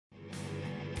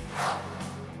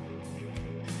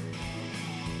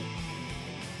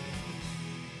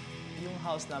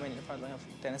house namin, in front lang yung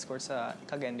tennis court sa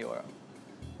Gameday.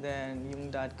 Then, yung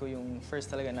dad ko yung first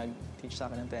talaga nag-teach sa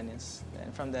akin ng tennis.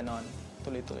 And from then on,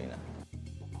 tuloy-tuloy na.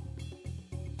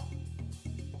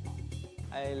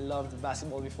 I loved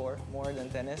basketball before, more than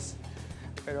tennis.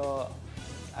 Pero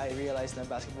I realized na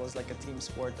basketball is like a team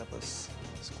sport. Tapos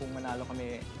kung manalo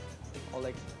kami, all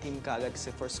like team kagad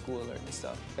kasi for school or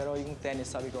stuff. Pero yung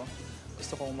tennis, sabi ko,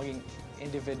 gusto kong maging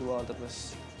individual.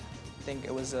 Tapos I think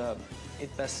it was it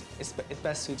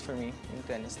best suits for me yung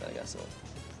tennis talaga. So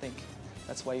I think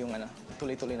that's why yung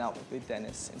tuloy-tuloy na ako with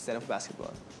tennis instead of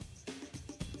basketball.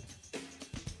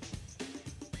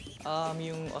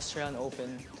 Yung Australian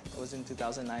Open, it was in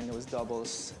 2009. It was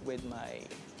doubles with my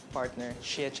partner,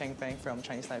 Xie Chengpeng from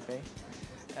Chinese Taipei.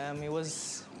 It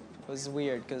was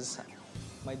weird because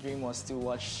my dream was to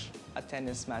watch a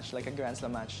tennis match, like a Grand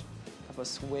Slam match.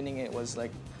 Tapos winning it was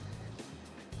like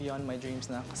beyond my dreams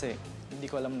na kasi hindi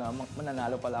ko alam na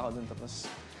mananalo pala ako dun. Tapos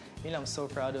yun lang, I'm so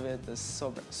proud of it.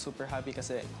 Super happy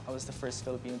kasi I was the first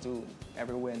Filipino to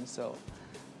ever win. So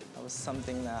that was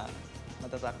something na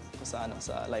matatak ko sa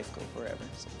life ko forever.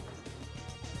 So,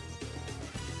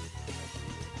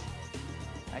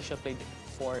 I actually played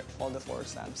all the four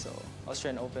slams. So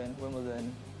Australian Open, Wimbledon,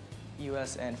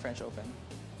 US, and French Open.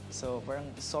 So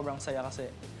parang sobrang saya kasi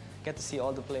get to see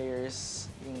all the players,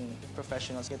 yung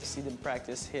professionals, get to see them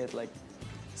practice, hit, like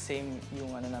same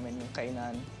yung namin, yung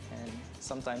kainan, and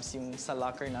sometimes yung sa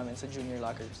locker namin, sa junior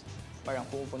lockers, parang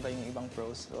pumupunta yung ibang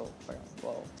pros. So parang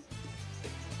wow.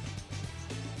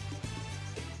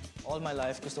 All my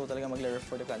life, gusto ko talaga maglaro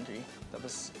for the country.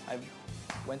 Tapos I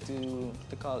went to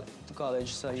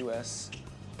college sa US.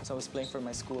 So I was playing for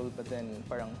my school, but then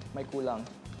parang may kulang.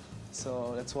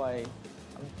 So that's why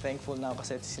I'm thankful now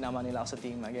kasi sinama nila ako sa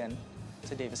team again,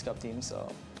 sa Davis Cup team. So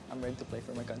I'm ready to play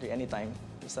for my country anytime.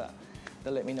 Basta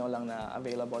they'll let me know lang na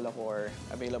available ako or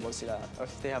available sila. Or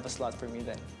if they have a slot for me,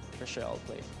 then for sure I'll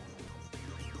play.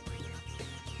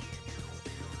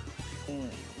 Kung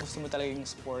gusto mo talaga yung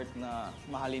sport na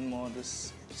mahalin mo,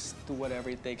 just do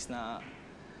whatever it takes na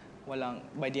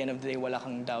by the end of the day, wala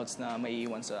kang doubts na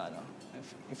maiiwan sa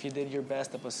If you did your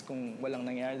best, tapos kung walang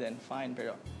nangyari, then fine.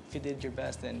 Pero if you did your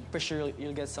best, then for sure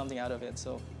you'll get something out of it.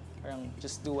 So parang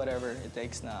just do whatever it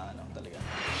takes na talaga.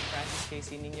 Francis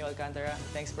Casey, Nino Alcantara,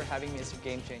 thanks for having me as your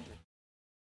game changer.